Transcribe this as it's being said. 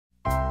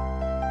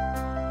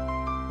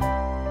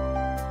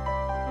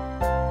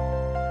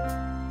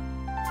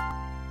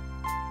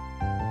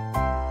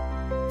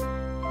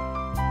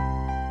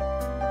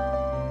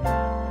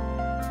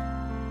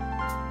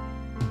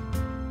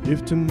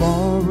If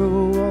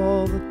tomorrow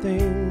all the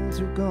things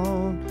are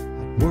gone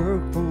I'd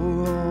work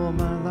for all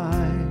my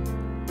life,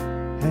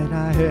 and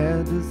I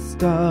had to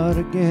start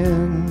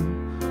again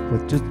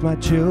with just my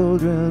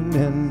children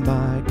and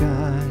my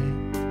guy.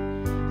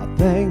 I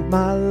thank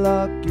my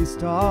lucky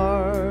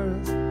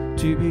stars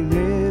to be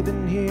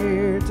living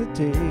here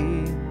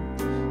today,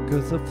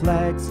 'cause the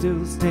flag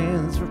still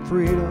stands for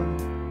freedom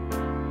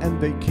and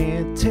they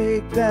can't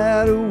take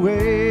that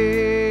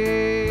away.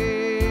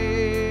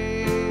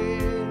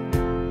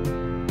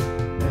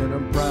 And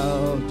I'm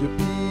proud to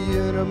be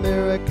an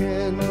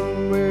American,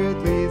 where at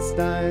least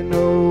I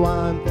know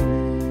I'm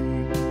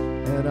free.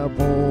 And I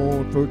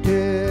won't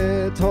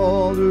forget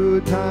all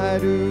who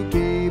died, who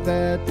gave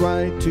that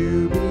right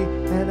to me.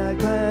 And I'd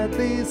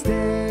gladly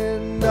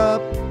stand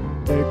up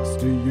next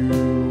to you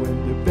and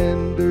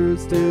defend her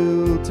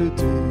still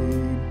today,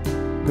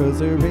 'cause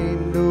there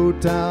ain't no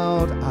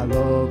doubt I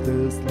love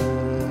this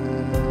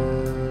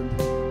land.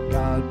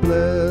 God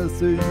bless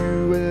the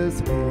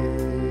USA.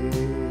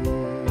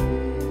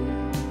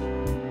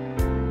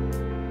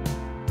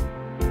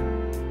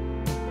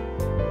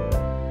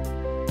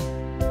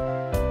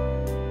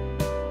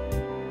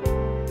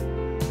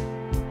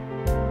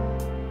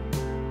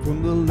 From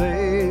the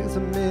lakes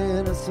of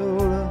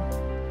Minnesota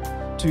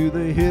to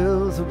the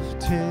hills of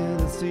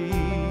Tennessee,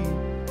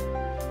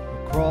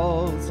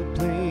 across the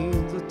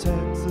plains of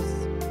Texas,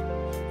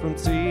 from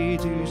sea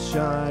to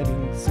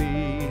shining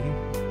sea,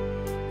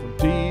 from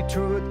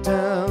Detroit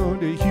down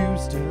to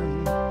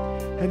Houston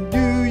and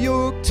New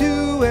York to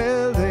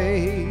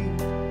LA,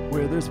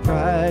 where there's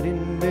pride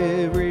in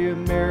every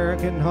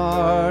American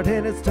heart,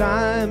 and it's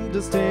time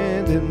to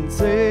stand and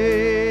say,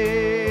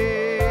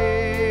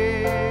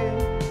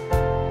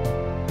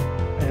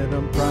 and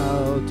I'm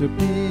proud to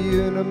be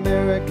an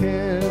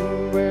American,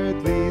 where at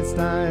least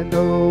I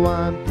know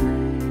I'm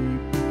free.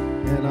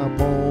 And I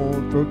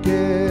won't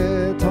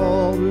forget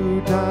all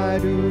who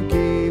died, who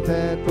gave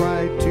that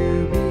right to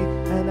me.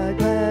 And I'd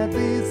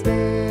gladly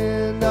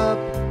stand up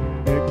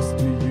next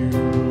to you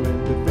and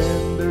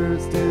defend her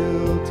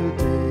still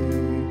today,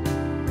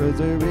 'cause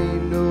there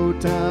ain't no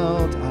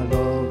doubt I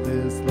love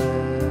this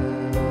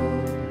land.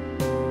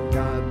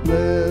 God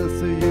bless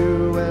the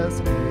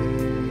USA.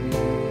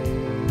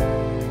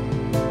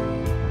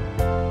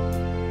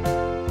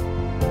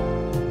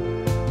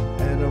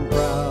 And I'm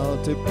proud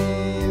to be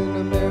an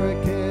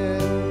American,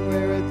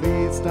 where at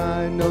least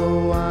I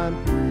know I'm